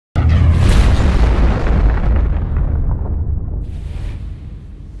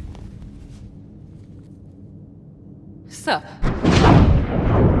up?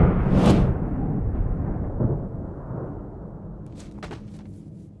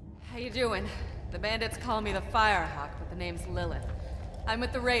 How you doing? The bandits call me the Firehawk, but the name's Lilith. I'm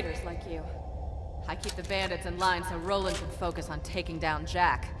with the Raiders, like you. I keep the bandits in line so Roland can focus on taking down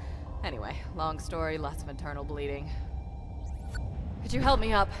Jack. Anyway, long story, lots of internal bleeding. Could you help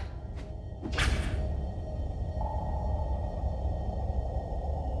me up?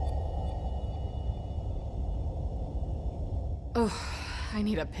 Oh, I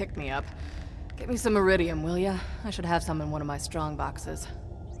need a pick-me-up. Get me some iridium, will ya? I should have some in one of my strong boxes.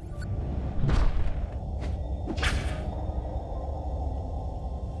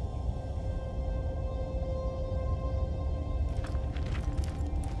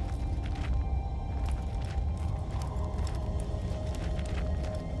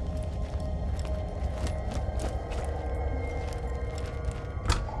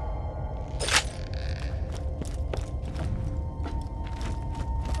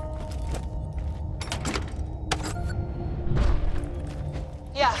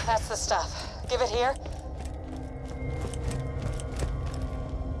 Yeah, that's the stuff. Give it here.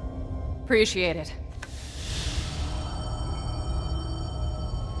 Appreciate it.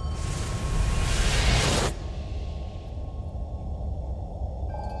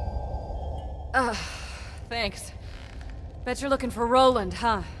 Thanks. Bet you're looking for Roland,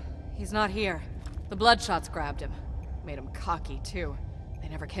 huh? He's not here. The Bloodshots grabbed him. Made him cocky, too. They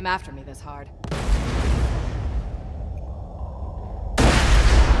never came after me this hard.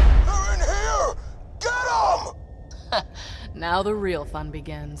 Now the real fun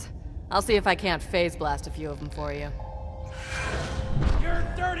begins. I'll see if I can't phase blast a few of them for you. Your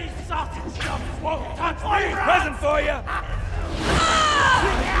dirty sausage stuff won't touch me! Present for you!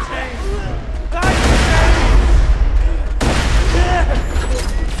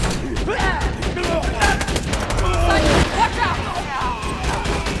 Watch out!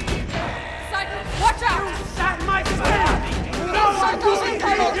 Watch out! You sat in my face! No, Psycho's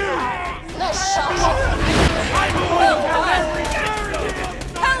incoming! Nice shot!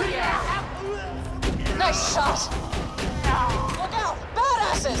 Hell yeah! Nice shot! Look out!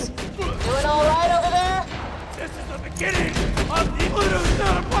 Badasses! Doing all right over there? This is the beginning of the evolution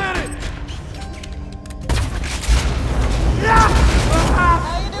of the planet!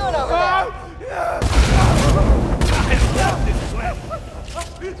 How you doing over there? I love this place!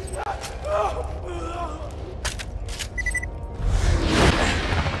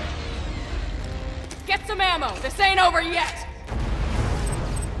 Get some ammo! This ain't over yet!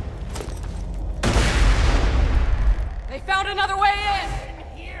 They found another way in!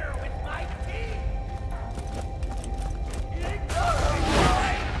 Here with my team!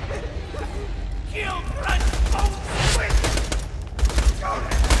 Kill Crunch Bone Switch!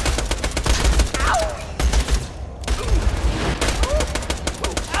 Ow!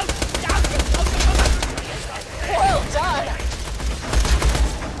 Well done!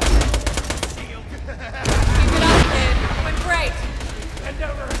 Keep it up, kid. Doing great. Bend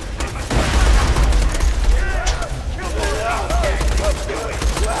over!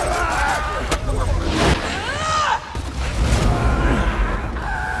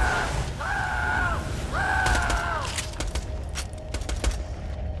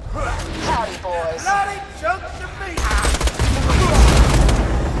 Howdy, boys. Bloody chunks of meat!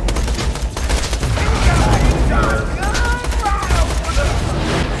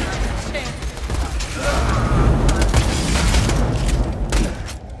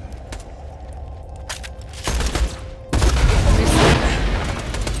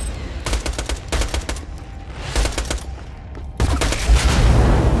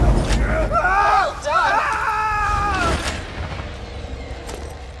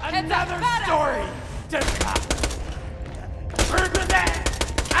 Another story to come. Turn to that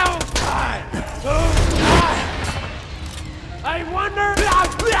outside. I wonder.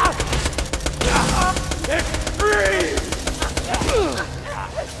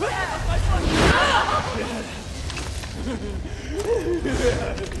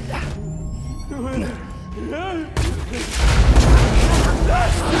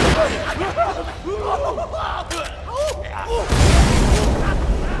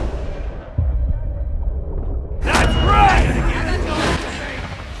 That's right!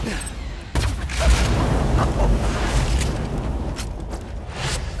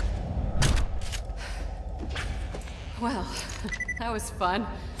 Well, that was fun.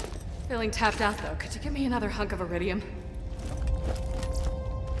 Feeling tapped out, though. Could you give me another hunk of iridium?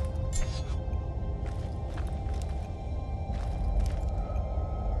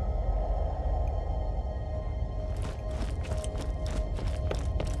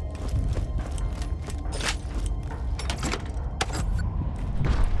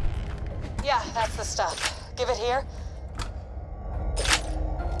 stuff. Give it here.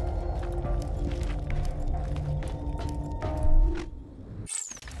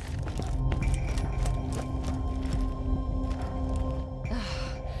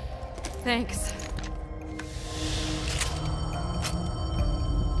 Thanks.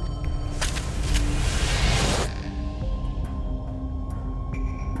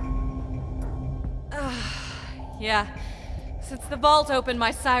 Yeah. Since the vault opened, my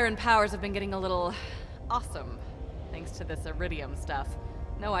siren powers have been getting a little awesome. Thanks to this iridium stuff.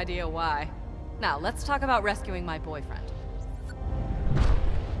 No idea why. Now, let's talk about rescuing my boyfriend.